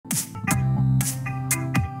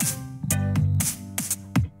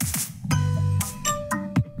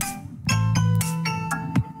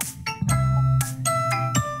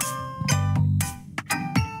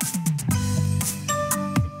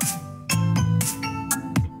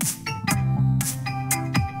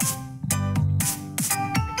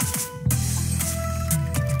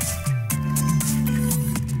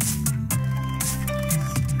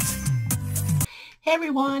Hey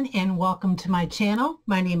everyone, and welcome to my channel.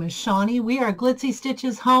 My name is Shawnee. We are Glitzy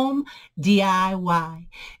Stitches Home DIY.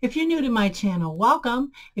 If you're new to my channel,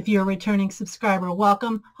 welcome. If you're a returning subscriber,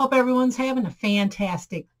 welcome. Hope everyone's having a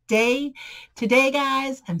fantastic day. Today,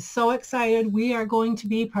 guys, I'm so excited. We are going to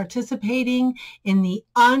be participating in the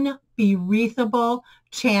Un Bee Wreathable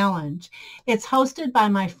challenge. It's hosted by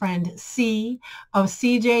my friend C of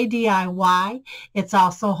CJ DIY. It's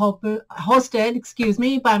also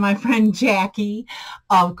hosted, by my friend Jackie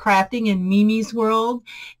of Crafting in Mimi's World.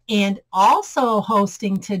 And also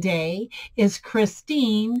hosting today is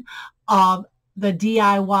Christine of the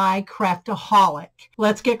DIY Craftaholic.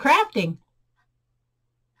 Let's get crafting.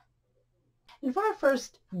 And for our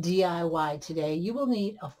first DIY today, you will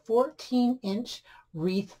need a 14-inch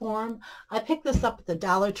wreath form. I picked this up at the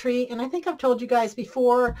Dollar Tree, and I think I've told you guys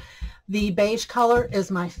before, the beige color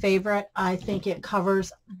is my favorite. I think it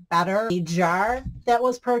covers better. A jar that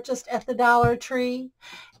was purchased at the Dollar Tree,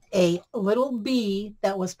 a little bee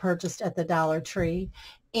that was purchased at the Dollar Tree,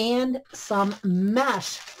 and some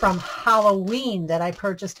mesh from Halloween that I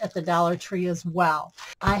purchased at the Dollar Tree as well.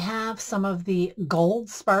 I have some of the gold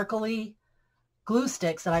sparkly glue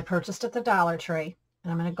sticks that I purchased at the Dollar Tree.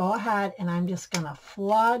 And I'm going to go ahead and I'm just going to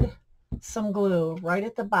flood some glue right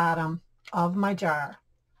at the bottom of my jar,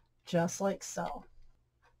 just like so.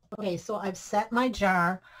 Okay, so I've set my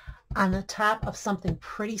jar on the top of something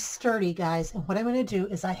pretty sturdy, guys. And what I'm going to do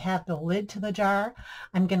is I have the lid to the jar.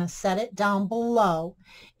 I'm going to set it down below,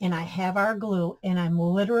 and I have our glue, and I'm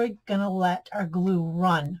literally going to let our glue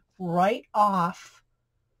run right off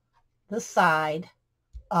the side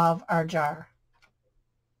of our jar.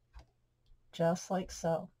 Just like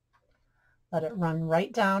so. Let it run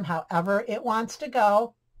right down however it wants to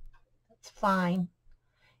go. That's fine.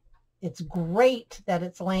 It's great that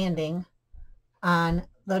it's landing on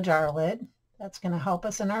the jar lid. That's going to help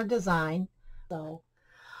us in our design. So,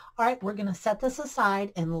 all right, we're going to set this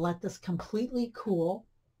aside and let this completely cool.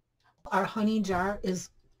 Our honey jar is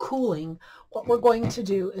cooling. What we're going to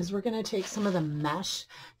do is we're going to take some of the mesh.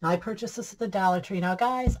 Now, I purchased this at the Dollar Tree. Now,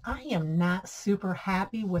 guys, I am not super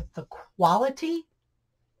happy with the quality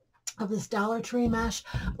of this Dollar Tree mesh,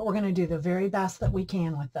 but we're going to do the very best that we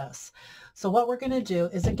can with this. So what we're going to do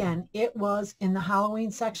is, again, it was in the Halloween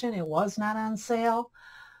section. It was not on sale,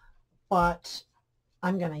 but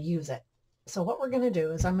I'm going to use it. So what we're going to do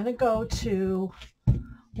is I'm going to go to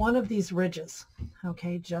one of these ridges,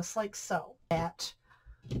 okay, just like so, that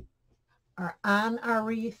are on our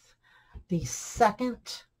wreath. The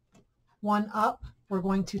second one up, we're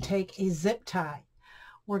going to take a zip tie.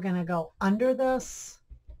 We're going to go under this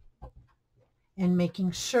and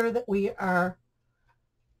making sure that we are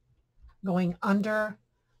going under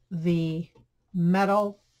the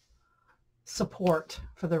metal support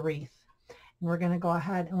for the wreath. And we're going to go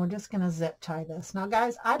ahead and we're just going to zip tie this. Now,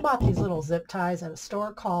 guys, I bought these little zip ties at a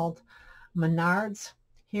store called Menards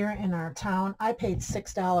here in our town. I paid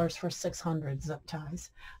 $6 for 600 zip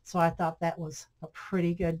ties. So I thought that was a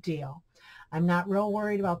pretty good deal. I'm not real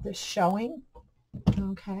worried about this showing.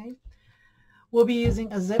 Okay. We'll be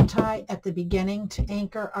using a zip tie at the beginning to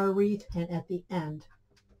anchor our wreath and at the end.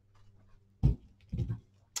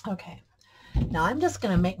 Okay. Now I'm just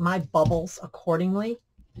going to make my bubbles accordingly,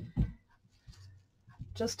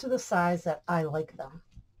 just to the size that I like them.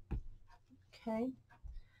 Okay.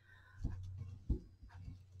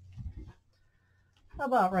 How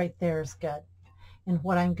about right there is good. And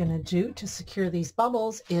what I'm going to do to secure these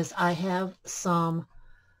bubbles is I have some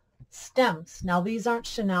stems. Now these aren't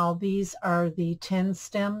Chanel, these are the tin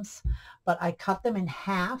stems, but I cut them in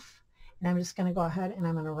half, and I'm just going to go ahead and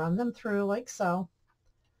I'm going to run them through like so.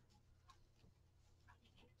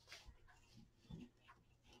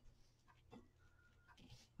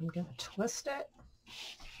 I'm going to twist it.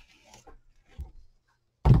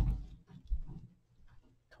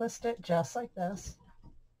 Twist it just like this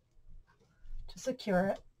to secure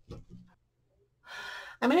it.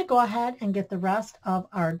 I'm going to go ahead and get the rest of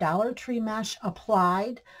our Dollar Tree mesh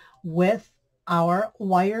applied with our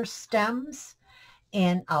wire stems,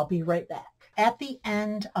 and I'll be right back. At the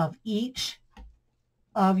end of each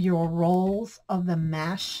of your rolls of the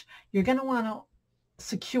mesh, you're going to want to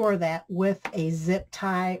secure that with a zip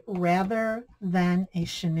tie rather than a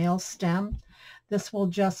chenille stem. This will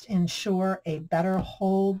just ensure a better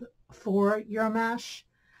hold for your mesh.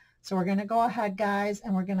 So we're going to go ahead, guys,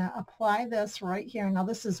 and we're going to apply this right here. Now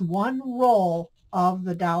this is one roll of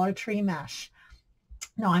the Dollar Tree mesh.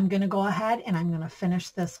 Now I'm going to go ahead and I'm going to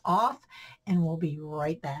finish this off, and we'll be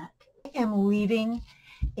right back. I am leaving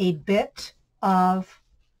a bit of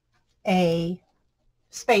a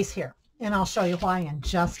space here, and I'll show you why in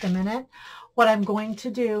just a minute. What I'm going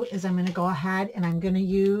to do is I'm going to go ahead and I'm going to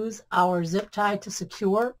use our zip tie to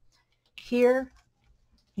secure here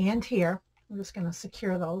and here. I'm just going to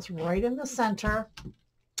secure those right in the center.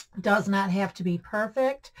 Does not have to be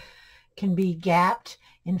perfect, can be gapped.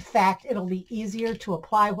 In fact, it'll be easier to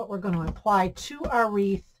apply what we're going to apply to our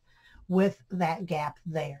wreath with that gap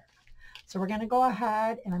there. So we're going to go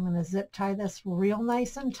ahead and I'm going to zip tie this real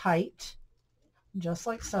nice and tight, just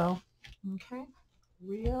like so. Okay,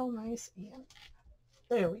 real nice, and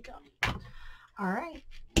there we go. All right.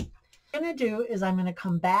 What I'm going to do is I'm going to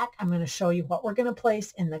come back. I'm going to show you what we're going to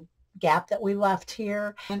place in the gap that we left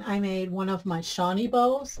here. And I made one of my Shawnee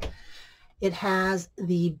bows. It has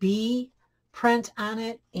the bee print on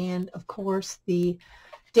it and of course the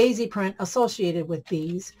daisy print associated with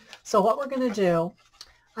bees. So what we're going to do,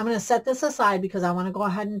 I'm going to set this aside because I want to go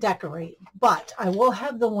ahead and decorate, but I will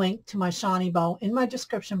have the link to my Shawnee bow in my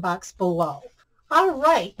description box below. All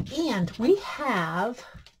right, and we have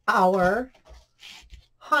our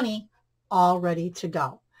honey all ready to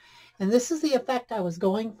go. And this is the effect I was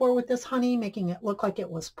going for with this honey, making it look like it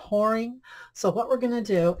was pouring. So what we're going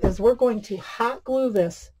to do is we're going to hot glue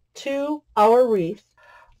this to our wreath,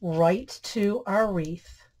 right to our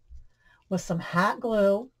wreath with some hot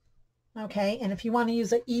glue. Okay, and if you want to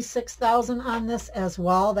use an E6000 on this as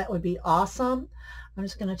well, that would be awesome. I'm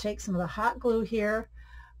just going to take some of the hot glue here,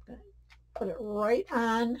 put it right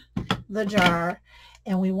on the jar,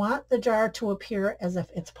 and we want the jar to appear as if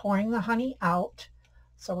it's pouring the honey out.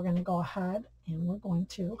 So we're going to go ahead and we're going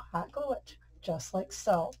to hot glue it just like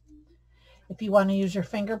so. If you want to use your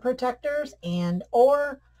finger protectors and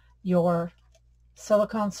or your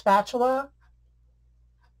silicone spatula,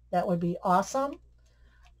 that would be awesome.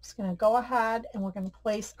 Just going to go ahead and we're going to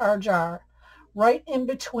place our jar right in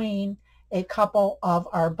between a couple of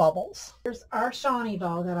our bubbles. Here's our Shawnee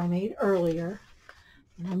bow that I made earlier.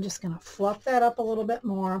 And I'm just going to fluff that up a little bit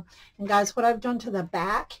more. And guys, what I've done to the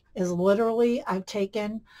back is literally I've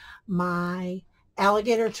taken my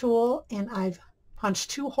alligator tool and I've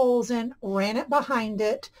punched 2 holes in, ran it behind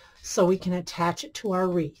it so we can attach it to our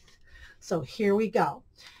wreath. So here we go.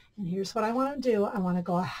 And here's what I want to do. I want to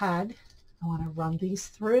go ahead. I want to run these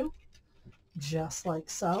through just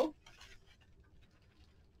like so.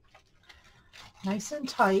 Nice and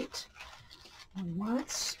tight. I want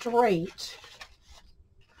it straight.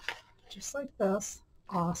 Just like this.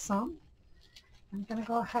 Awesome. I'm going to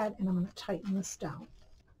go ahead and I'm going to tighten this down.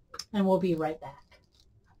 And we'll be right back.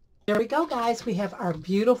 There we go, guys. We have our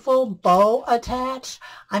beautiful bow attached.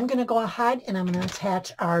 I'm going to go ahead and I'm going to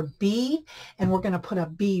attach our bee. And we're going to put a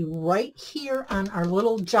bee right here on our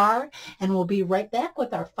little jar. And we'll be right back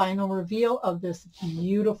with our final reveal of this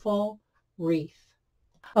beautiful wreath.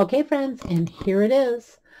 Okay, friends, and here it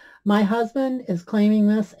is. My husband is claiming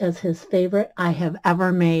this as his favorite I have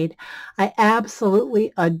ever made. I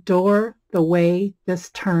absolutely adore the way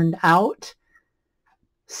this turned out.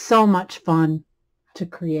 So much fun to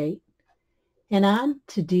create. And on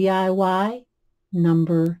to DIY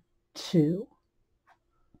number 2.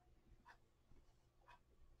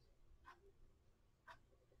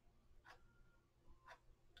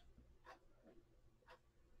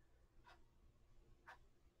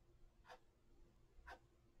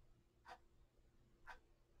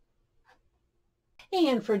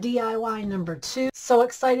 And for DIY number 2, so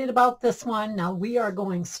excited about this one. Now we are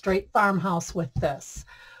going straight farmhouse with this.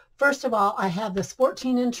 First of all, I have this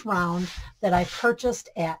 14-inch round that I purchased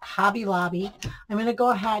at Hobby Lobby. I'm going to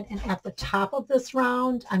go ahead and at the top of this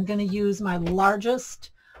round, I'm going to use my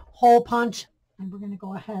largest hole punch. And we're going to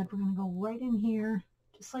go ahead, we're going to go right in here,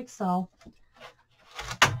 just like so.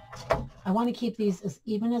 I want to keep these as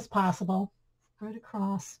even as possible, right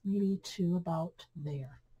across, maybe to about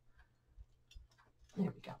there. There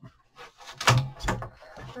we go.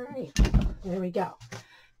 All right, there we go.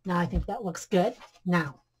 Now I think that looks good.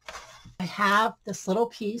 Now, I have this little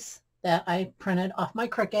piece that I printed off my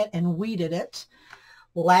Cricut and weeded it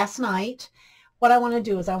last night. What I want to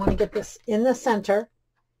do is I want to get this in the center,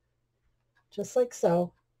 just like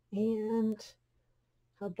so, and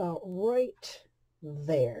about right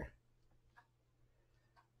there.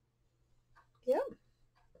 Yep,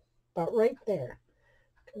 about right there.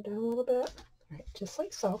 Come down a little bit. All right, just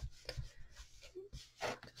like so.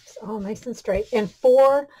 It's all nice and straight. And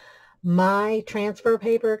for my transfer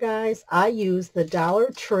paper, guys, I use the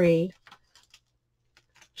Dollar Tree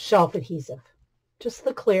shelf adhesive, just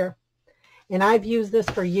the clear. And I've used this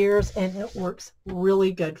for years and it works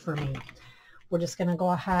really good for me. We're just going to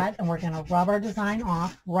go ahead and we're going to rub our design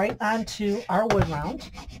off right onto our wood round,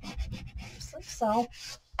 just like so.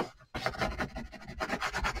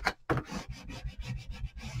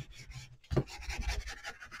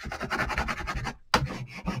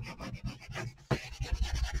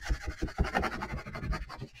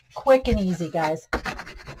 quick and easy, guys.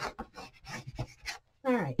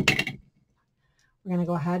 All right. We're going to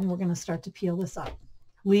go ahead and we're going to start to peel this up,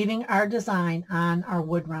 leaving our design on our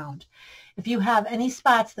wood round. If you have any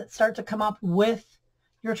spots that start to come up with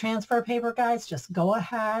your transfer paper, guys, just go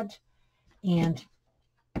ahead and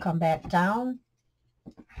come back down,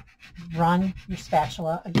 run your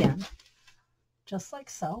spatula again, just like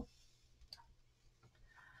so.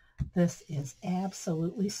 This is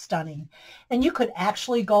absolutely stunning. And you could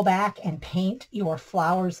actually go back and paint your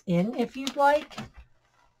flowers in if you'd like.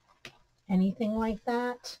 Anything like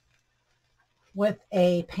that. With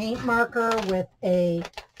a paint marker, with a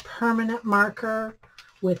permanent marker,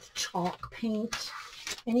 with chalk paint,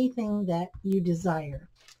 anything that you desire.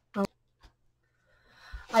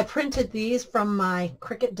 I printed these from my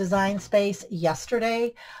Cricut Design Space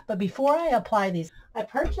yesterday, but before I apply these, I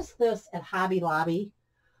purchased this at Hobby Lobby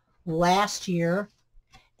last year,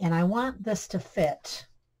 and I want this to fit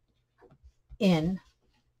in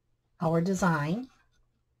our design.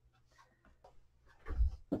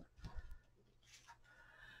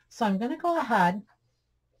 So I'm going to go ahead,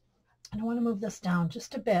 and I want to move this down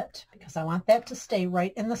just a bit because I want that to stay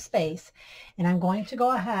right in the space, and I'm going to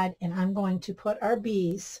go ahead and I'm going to put our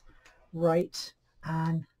bees right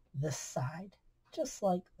on this side, just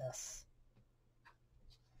like this.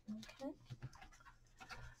 Okay.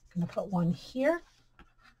 I'm going to put one here.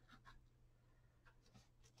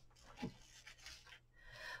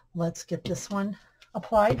 Let's get this one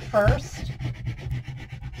applied first.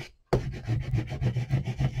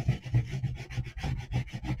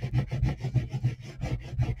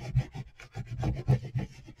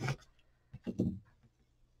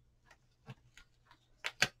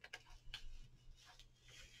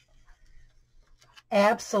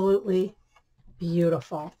 Absolutely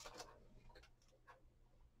beautiful.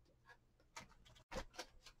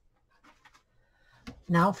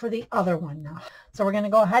 Now for the other one now. So we're going to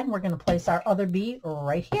go ahead and we're going to place our other bee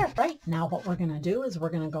right here. Right now what we're going to do is we're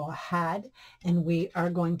going to go ahead and we are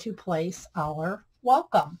going to place our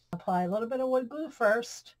welcome. Apply a little bit of wood glue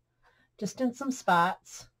first, just in some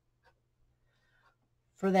spots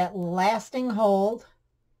for that lasting hold.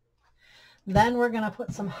 Then we're going to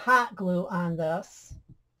put some hot glue on this,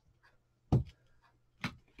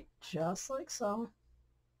 just like so.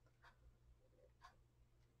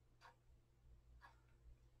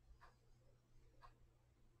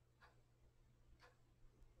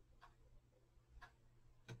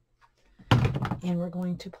 And we're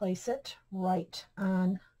going to place it right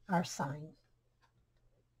on our sign.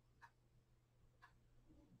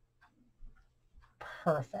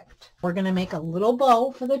 Perfect. We're going to make a little bow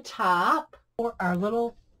for the top for our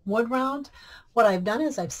little wood round. What I've done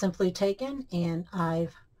is I've simply taken and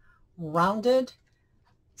I've rounded,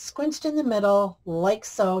 squinched in the middle like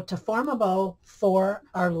so to form a bow for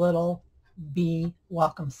our little bee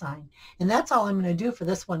welcome sign. And that's all I'm going to do for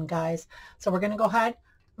this one, guys. So we're going to go ahead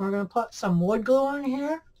and we're going to put some wood glue on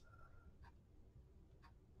here.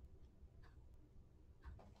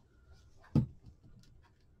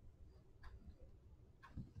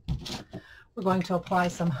 We're going to apply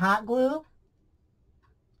some hot glue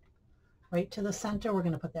right to the center. We're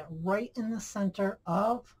going to put that right in the center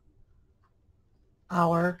of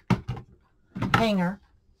our hanger,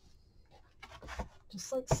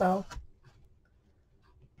 just like so.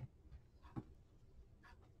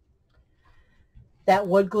 That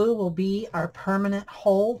wood glue will be our permanent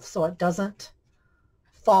hold so it doesn't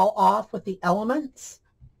fall off with the elements.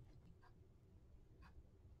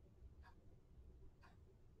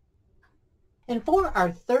 And for our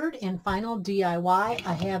third and final DIY,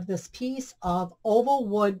 I have this piece of oval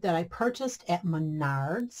wood that I purchased at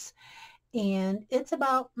Menards. And it's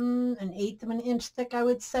about 1/8 of an inch thick, I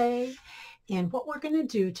would say. And what we're going to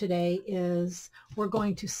do today is we're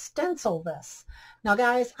going to stencil this. Now,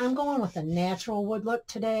 guys, I'm going with a natural wood look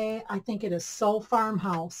today. I think it is so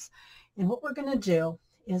farmhouse. And what we're going to do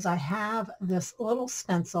is I have this little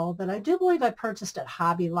stencil that I do believe I purchased at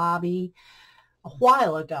Hobby Lobby a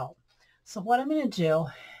while ago. So what I'm going to do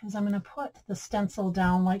is I'm going to put the stencil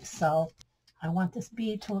down like so. I want this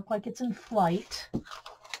bead to look like it's in flight.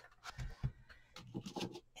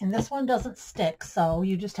 And this one doesn't stick, so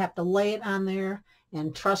you just have to lay it on there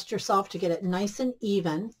and trust yourself to get it nice and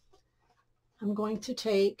even. I'm going to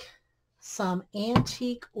take some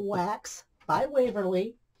antique wax by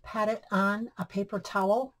Waverly, pat it on a paper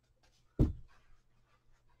towel.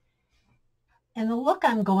 And the look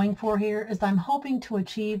I'm going for here is I'm hoping to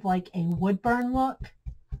achieve like a wood burn look.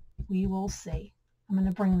 We will see. I'm going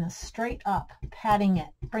to bring this straight up, patting it,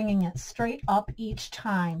 bringing it straight up each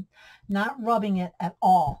time, not rubbing it at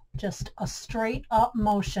all, just a straight up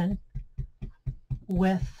motion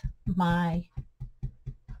with my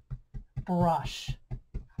brush.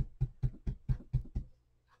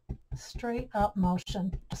 Straight up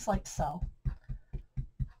motion, just like so.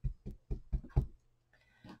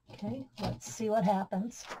 Okay, let's see what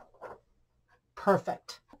happens.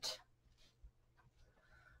 Perfect.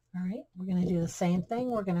 All right, we're going to do the same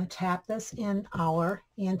thing. We're going to tap this in our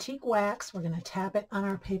antique wax. We're going to tap it on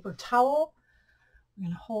our paper towel. We're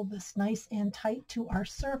going to hold this nice and tight to our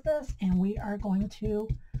surface, and we are going to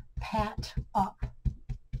pat up.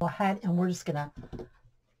 Go ahead, and we're just going to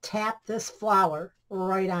tap this flower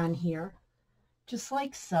right on here, just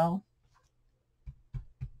like so.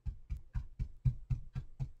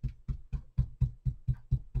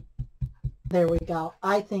 There we go.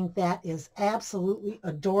 I think that is absolutely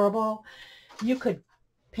adorable. You could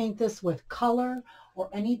paint this with color or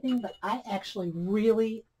anything, but I actually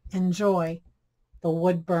really enjoy the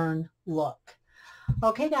wood burn look.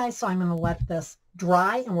 Okay guys, so I'm going to let this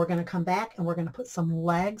dry, and we're going to come back and we're going to put some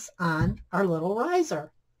legs on our little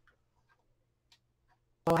riser.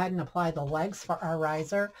 Go ahead and apply the legs for our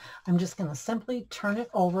riser. I'm just going to simply turn it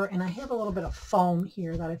over, and I have a little bit of foam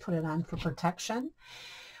here that I put it on for protection.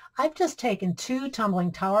 I've just taken 2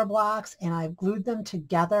 tumbling tower blocks and I've glued them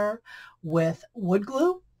together with wood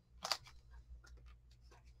glue.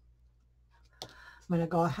 I'm going to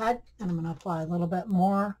go ahead and I'm going to apply a little bit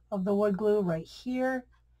more of the wood glue right here,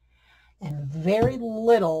 and very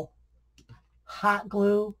little hot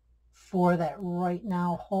glue for that right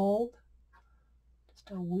now hold.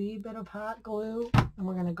 Just a wee bit of hot glue, and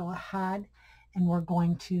we're going to go ahead and we're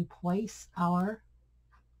going to place our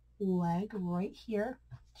leg right here,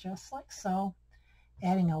 just like so,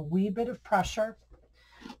 adding a wee bit of pressure.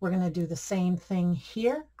 We're going to do the same thing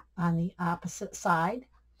here on the opposite side.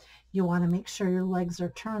 You want to make sure your legs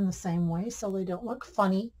are turned the same way so they don't look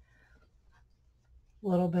funny. A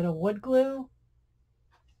little bit of wood glue,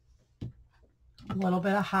 a little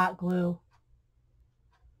bit of hot glue.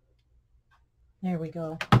 There we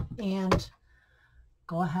go. And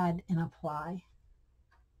go ahead and apply.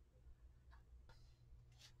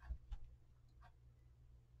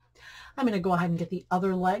 I'm going to go ahead and get the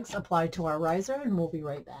other legs applied to our riser, and we'll be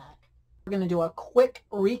right back. We're going to do a quick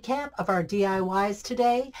recap of our DIYs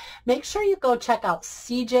today. Make sure you go check out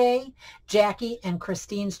CJ, Jackie, and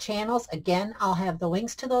Christine's channels. Again, I'll have the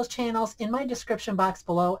links to those channels in my description box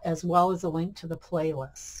below, as well as a link to the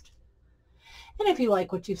playlist. And if you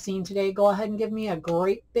like what you've seen today, go ahead and give me a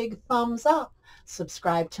great big thumbs up.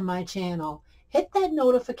 Subscribe to my channel. Hit that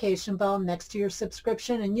notification bell next to your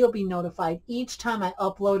subscription, and you'll be notified each time I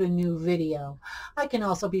upload a new video. I can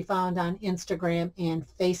also be found on Instagram and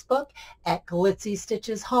Facebook at Glitzy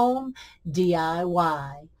Stitches Home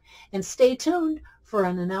DIY. And stay tuned for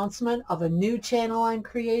an announcement of a new channel I'm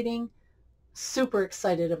creating. Super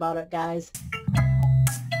excited about it, guys.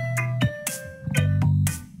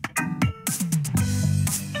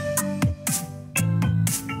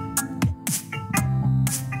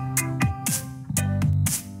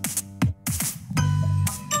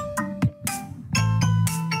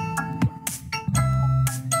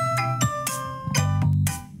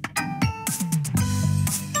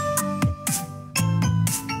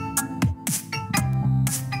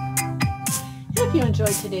 If you enjoyed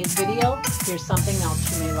today's video, here's something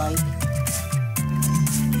else you may like.